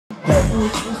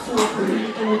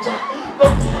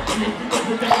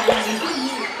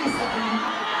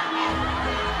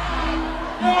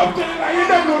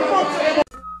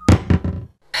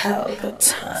Pelpa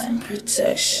time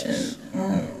protection.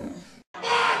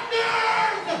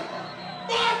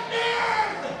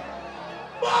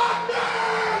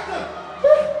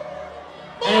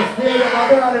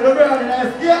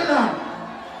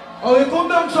 Oh, you come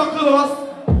down, shot close.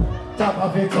 Top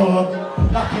of it up,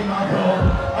 lock him up,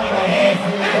 and the head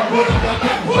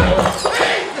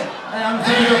I am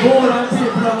seeing the ball and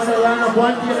people over there, and I'm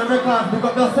one thing in the record, pick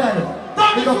up yourself.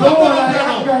 Pick up the whole like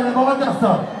that girl, and about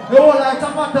yourself. The whole like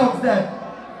top of dogs there.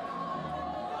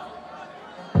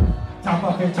 Top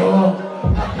of it up,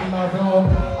 lock him up,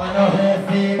 and the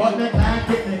head but me can't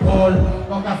take me cold.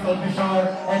 Come and hold me short,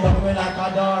 end up with like a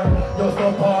door. Just go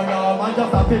pour now, man,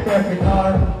 just a pick every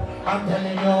car. I'm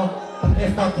telling you,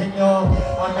 it's nothing new,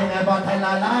 and me never tell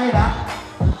a lie that.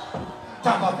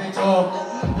 Chop up it up,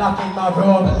 lock in my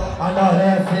room, and the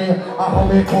heavy, and how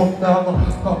we come down,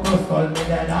 couple skull me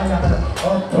dead iron,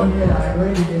 up to the line,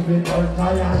 ready to be done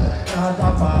tired, now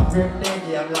chop up, grip the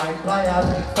game like pliers,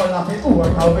 skull up it over,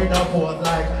 how we no pose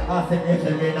like, I think it's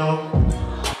me now.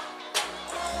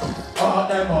 All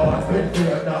them all with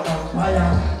fear the umpire,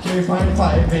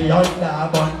 3.5 beyond the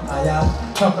bonfire,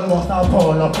 Shuckle was a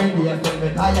pole up in the end till we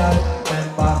tired,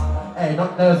 remember, hey,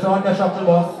 not nurse on the shuckle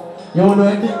boss. You know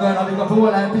anything going on, because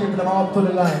all them people them up to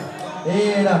the line.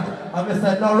 Hear that? And I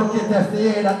said, no rookie test,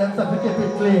 hear that, them say to keep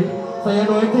it clean. So you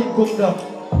know anything cooked up.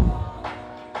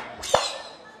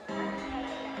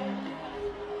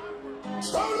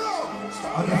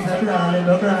 And I said, Bradley,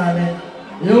 no Bradley.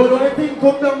 You know anything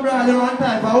cooked up, Bradley, one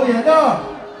time, how you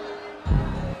know?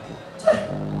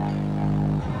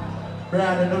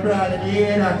 Bradley, no Bradley,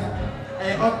 hear that?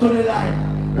 Hey, up to the line.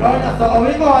 Right, that's how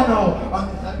we go now. And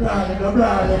I said, Bradley, no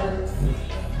Bradley.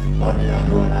 Money I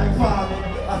grow like farming,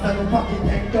 I said the pocket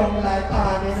hang down like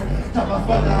arming. Chop a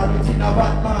spanner, which in a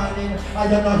bad morning. And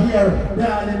you're not here,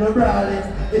 brawling, no brawling.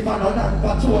 If I don't have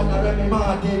patrol, I Remy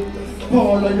Martin.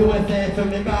 Polo USA to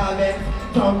me garment.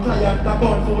 Tom client, the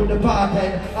bun food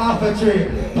departing. Half a tree,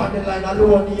 on the line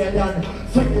alone, alien.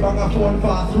 Swing back a phone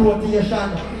fast rotation.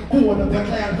 Hold up your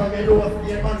client from your roast,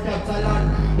 the man gets a land.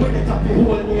 With the top the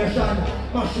whole nation.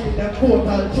 Machine them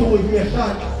portal,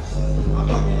 true-ation. I'm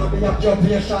coming on the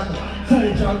occupation, full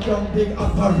jump big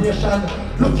operation.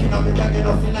 Looking at me gang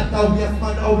enough in that how yes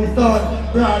man how we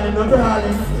done. Brawling and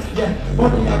brawling, yeah,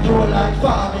 money I grow like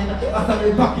farming. After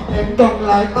me pocket them down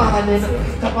like ironing.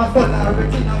 Top of dollar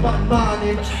within a one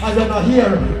morning. And you're not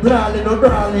here, brawling and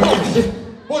brawling.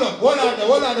 Hold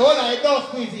on, don't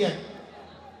squeeze yet.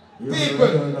 People,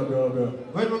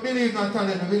 when we believe in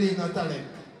talent, we believe in talent.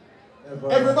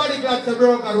 Everybody glad to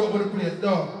broke all over the place,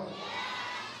 dog.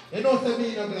 You know say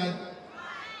me no glad.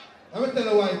 I will tell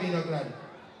you why me no glad.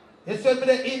 You said me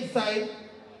the inside,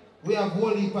 we have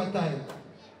whole heap of time.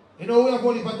 You know we have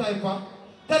whole heap of time for?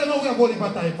 Tell them what we have whole heap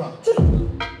of time for.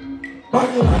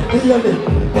 Bang you like clearly.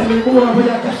 Tell me more when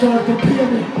you can show to pay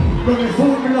me. Bring me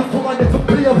food, me love somebody to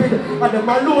play with. And the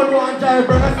man alone want to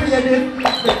bring a feeling.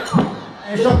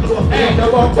 And shut to a face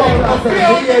about power and say,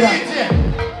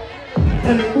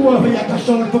 tell me more when you can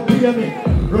show to pay me.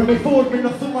 Run me food, me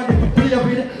love somebody to play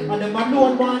with. And the man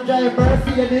alone want to drive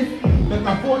Mercedes. Make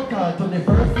a phone call to the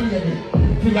first lady.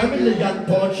 For a million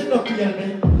pounds, she don't kill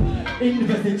me.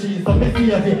 Invest in cheese, so me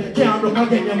favorite. Can't look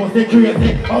again, you must be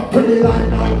crazy. Up to the line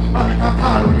now, I make a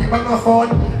call with the bang of phone.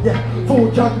 Yeah,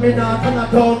 food jug me not on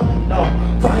a tongue.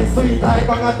 No, fry sweet like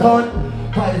bang a ton.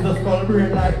 Pies the skull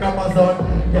brain like Amazon.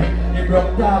 Yeah, the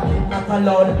broke dark in not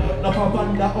alone. No for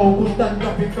Vanda, August and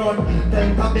drop it front.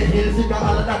 Tell come the hill, she got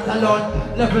all of that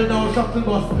alone. Level now, shuttle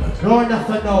bus, run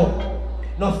us now.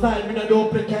 No style, me no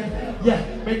duplicate. Yeah,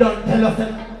 me don't tell us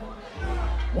it.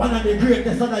 One of the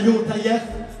greatest of the youth, yes.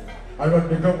 I run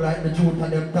the drum like the youth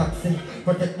and them taxi.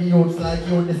 Protect the youths like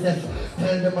UNICEF.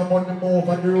 Tell them I'm on the move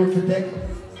and the road to take.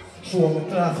 Show them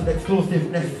class with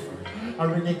exclusiveness. I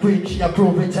ring the queen, she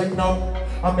approve it, check now.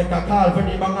 I make a call for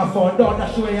the bang of phone down the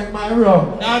show at my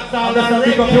room. That's all I'm just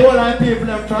a people like people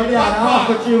them trying to half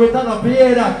a tree with an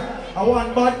pay that. I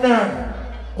want bad nerve.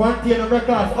 Quarantine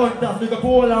records, hunters, make a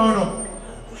pole on them.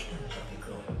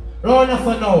 Run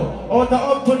us now, out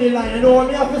up to the line, you know what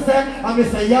me have to say? I'm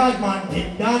Mr. Yardman,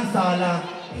 thing dance all on.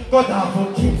 Cut off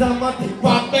from kids and my thick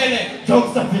back belly.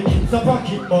 Jokes of the kids a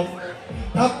pocket book.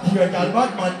 Top tier girl,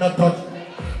 bad man not touch.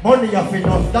 Money off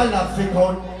enough dollars we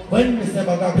count. When me say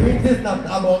bag of greens is not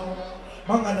about.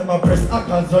 Man and them a press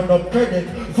hackers run up credit.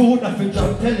 Food off the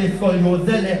jump telly, skull you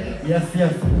zelly. Yes,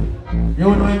 yes.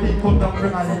 You know if it come down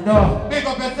bring on it now. Make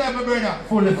up yourself, my brother.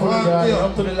 Fully,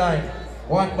 up to the line.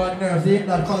 One bad NERVZ,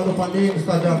 that follow up on the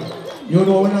Instagram. You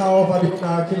know when I over the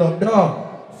kill up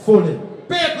dog. Fully.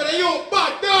 Pelpa the youth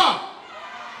bad dog.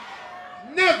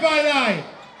 Never lie.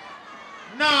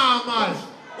 Nah man.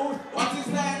 What is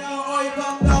that now? Oh, you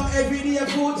come down every day,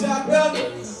 food job done.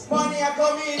 Money I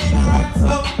come in and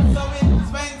some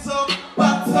spend some,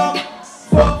 back some.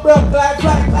 Fuck broke like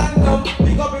condom.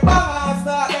 Pick up your bag and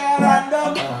start there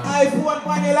random. iPhone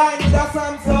money line with a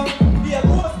Samsung. Be a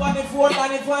ghost money phone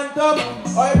money phantom.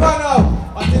 Oh, you gone now?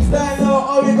 What is that now?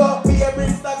 Oh, we got be a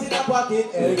bring stuff in a pocket.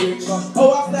 Oh,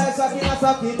 what's that shot in a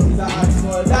socket? It's a hard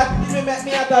small that me make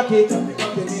me attack it. Pick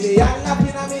up the million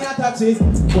lapping and me attach it.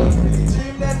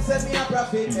 Them send me a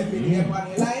profit. Every day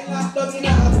money line locked up in a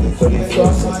office. So you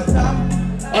go small time.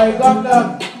 Oi, come down.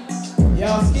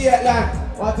 Yo, skate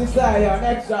land. What is that? Yo,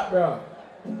 next shot, bro.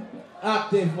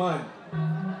 Active, man.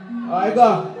 Oi,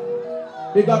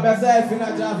 go. Pick up yourself in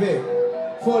a traffic.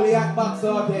 Fully hot box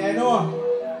out here, you know?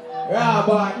 Raw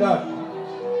band done.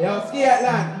 Yo, skate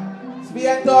land.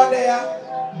 Speed down there.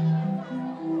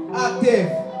 Active.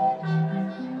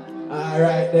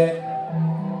 Alright then.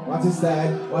 What is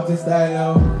style? What is style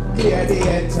now? Clear the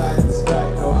entrance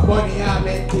right now. Money and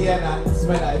maintenance.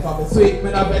 My life I'm sweet, me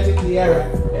not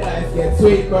vegetarian. My life get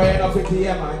sweet, but you not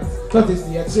vegetarian. Cause it's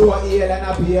the true heel and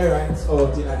appearance.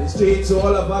 Out in the streets, all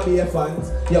over be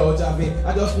fans. Yo, Javi,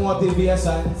 I just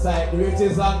motivation. Side the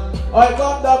riches on. Alright,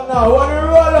 come down now. Wanna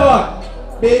roll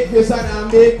on? Big fish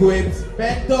and big whips.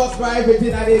 Penthouse private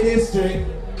in the district.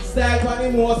 Style on the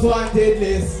most wanted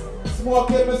list.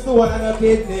 Smoking my stone and a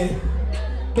kidney.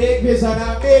 Big vision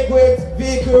and big weight,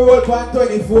 vehicle road for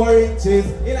 24 inches.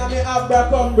 In a me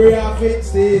Abercrombie and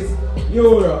Fitch's.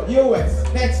 Euro,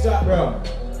 US, next drop bro.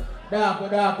 Dark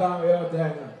and we out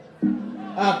there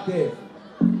now. Active.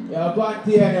 Yo,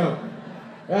 continue.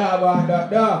 Yeah, one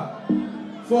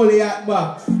dog. Fully hot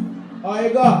box. How you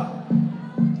go?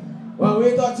 When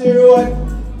we touch the road,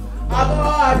 I go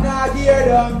hard now gear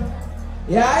down.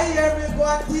 Yeah, I hear me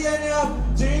continue.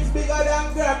 Dreams bigger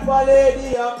than grandpa lady.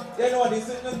 You know this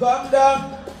is come down.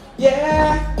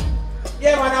 Yeah,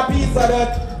 man, a piece of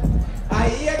that. I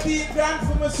 18 grand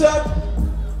for my shot.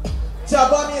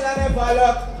 Chop on me and never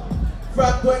look.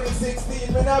 From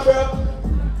 2016, me no broke.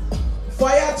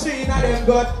 Fire tree in them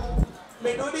gut. Me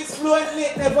do this fluently,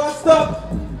 never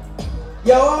stop.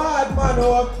 You hard man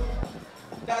up.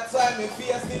 That's why me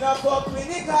face in a cup. Me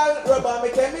nickel, rubber me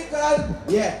chemical.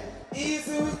 Yeah.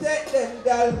 Easy we take them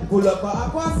gal, pull up a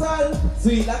aquasol,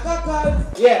 sweet like a call.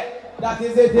 Yeah, that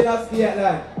is it in a skate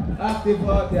line. Active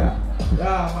out here.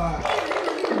 Yeah, man.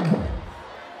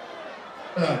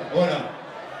 Hold on.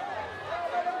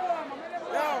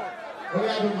 We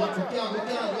can't go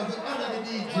under the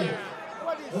DJ.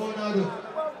 Hold on,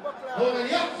 the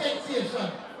young sensation.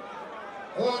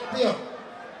 Hold on.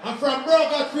 I'm from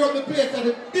Burger from the place of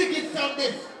the biggest on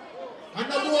this. And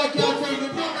the boy can't tell you the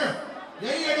number. You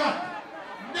hear that?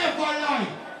 Never lie.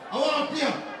 I want to play.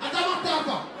 As I'm a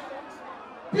talker.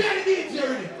 Play the DJ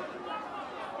ready.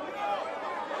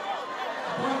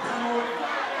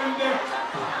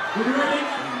 You ready?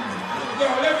 Yo,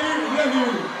 let me hear you.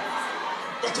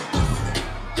 Gotcha.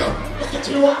 Yo, look at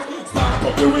you. Start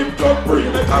up the whip, don't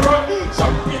breathe, make a run.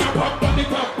 Jump in a pop on the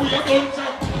top, we are done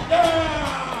jump.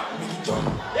 Yeah!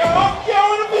 Yo,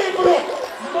 all the people.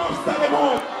 Monster them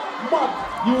all. Man,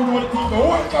 you know the thing, but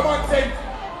what come on, say?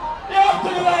 Yeah, up to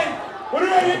the line. What are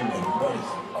you ready?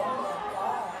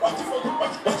 Watch it,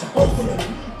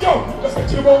 yo, let's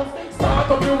get you out. Start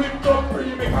up your whip, don't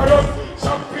breathe, make a run.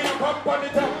 Champagne pop on the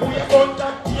top, we are on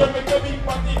that gear, make a big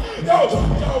party. Yo,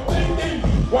 bling, bling.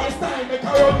 One time, make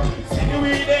a run. See the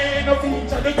way there, no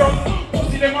feature the gun.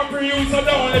 Pussy them a pre-use, so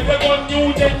down, if they gun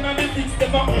new gen and the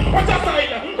system up. Watch a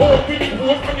side, open the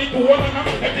post from the door, and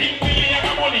everything million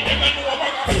of money, they can do a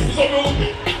bag. So no,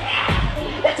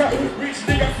 watch a rich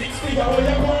nigga 6 figure, oh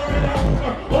you go right now.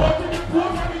 Open the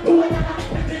post from the door, and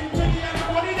everything million of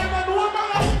money, they can do a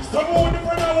bag. So no, the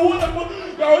friend of all of them,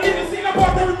 you only seen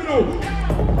about everything now.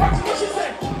 Watch what she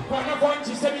said.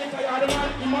 She said, me tired man,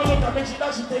 he must look at me, she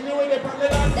take me away the pan the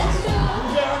land.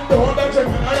 Yeah, and the whole that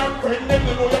gentleman, I am friend, them,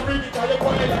 they know you bring it, you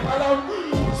call it like a lamb.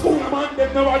 School man, them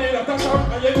nobody that a champ,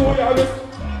 and you know you always,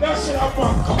 that shit up,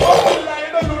 man. Come on, you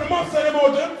don't know the mom say them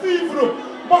out, them people,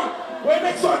 man, where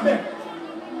next one then?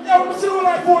 Yeah, we see you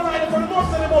like 4 nights, for the mom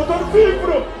say them out, them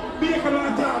people, bacon on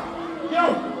the top. Yo,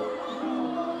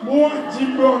 one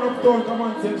Jim Brown up down, come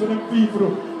on, say to them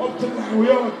people, up to the line, we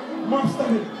are, mom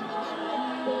standing.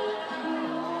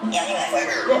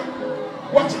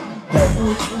 Watch it. That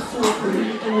boy is so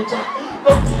pretty. Watch out.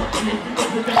 Don't do it.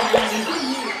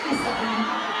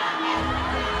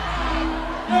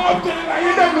 I'm telling you,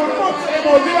 you don't know the most of them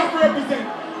all. They have to represent.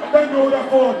 They know the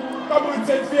phone. Come on,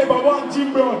 send favor, one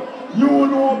team, bro. You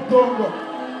know I'm done.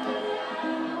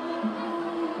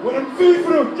 When I'm feeling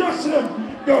for them, just them.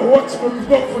 Yo, watch me,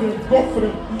 go for them, go for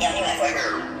them.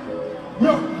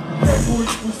 Yo, that boy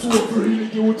is so really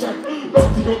good. Don't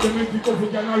think of them and pick up the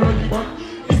gang and run it back.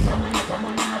 It's a man,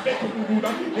 I bet you do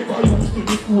that. If I used to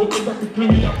be cool, but that's the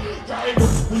clear. Try to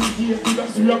pull it here, see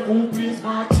that's your cool place,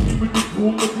 man. Team with the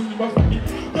cool, but in the bus.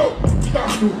 Yo,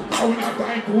 that's new. I will not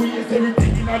time to waste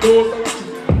everything in a door. So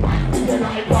I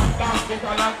like one dance, get a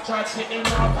lot chat, sitting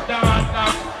out of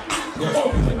dance. Oh,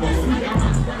 we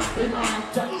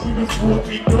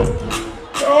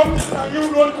are you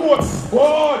run code.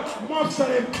 God, most of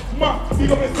them,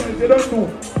 big up yourself, they don't know.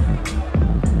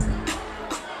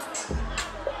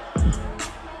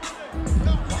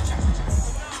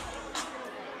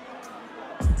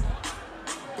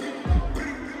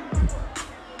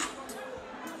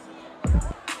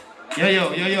 Yo,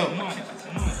 man.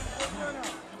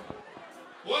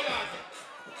 Hold on.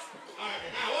 Alright,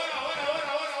 now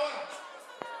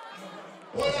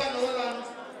hold on.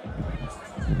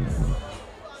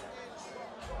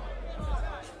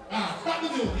 Stop the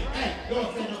music. Hey, don't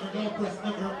say nothing, don't press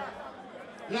number.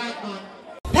 Like, man.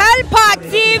 Pelpa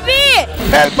TV!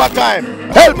 Pelpa time!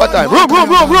 Pelpa time! Room!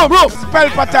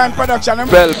 Pelpa time production!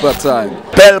 Pelpa time!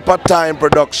 Pelpa time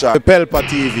production! Pelpa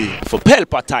TV! For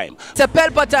Pelpa time! It's a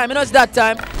Pelpa time, you know it's that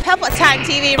time. Pelpa time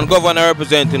TV! I'm governor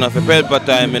representing of Pelpa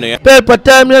time, you know. Pelpa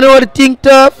time, you know what I think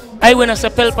tough? I when I say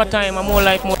Pelpa time, I'm more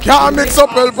like more. Can't mix up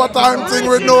Pelpa time thing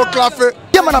with no coffee.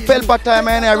 Yeah, man, a Pelpa time,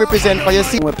 and I represent for you.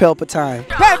 See, with Pelpa time.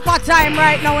 Pelpa time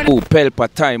right now. Oh, Pelpa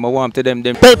time, I want to them.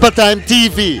 Pelpa time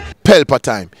TV. Pelpa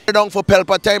time. You're down for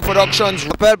Pelpa time productions.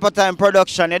 Pelpa time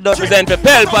production. It does Present for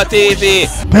Pelpa TV.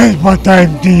 Pelpa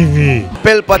time TV.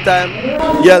 Pelpa time.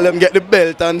 Yeah, let them get the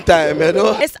belt on time, you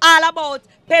know. It's all about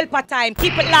Pelpa time.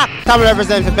 Keep it locked. Come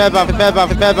represent for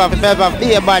Pelpa,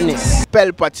 be a badness.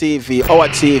 Pelpa TV, our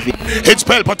TV. It's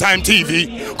Pelpa time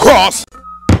TV. Cross.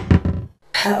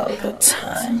 Pelpa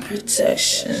time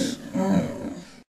protection.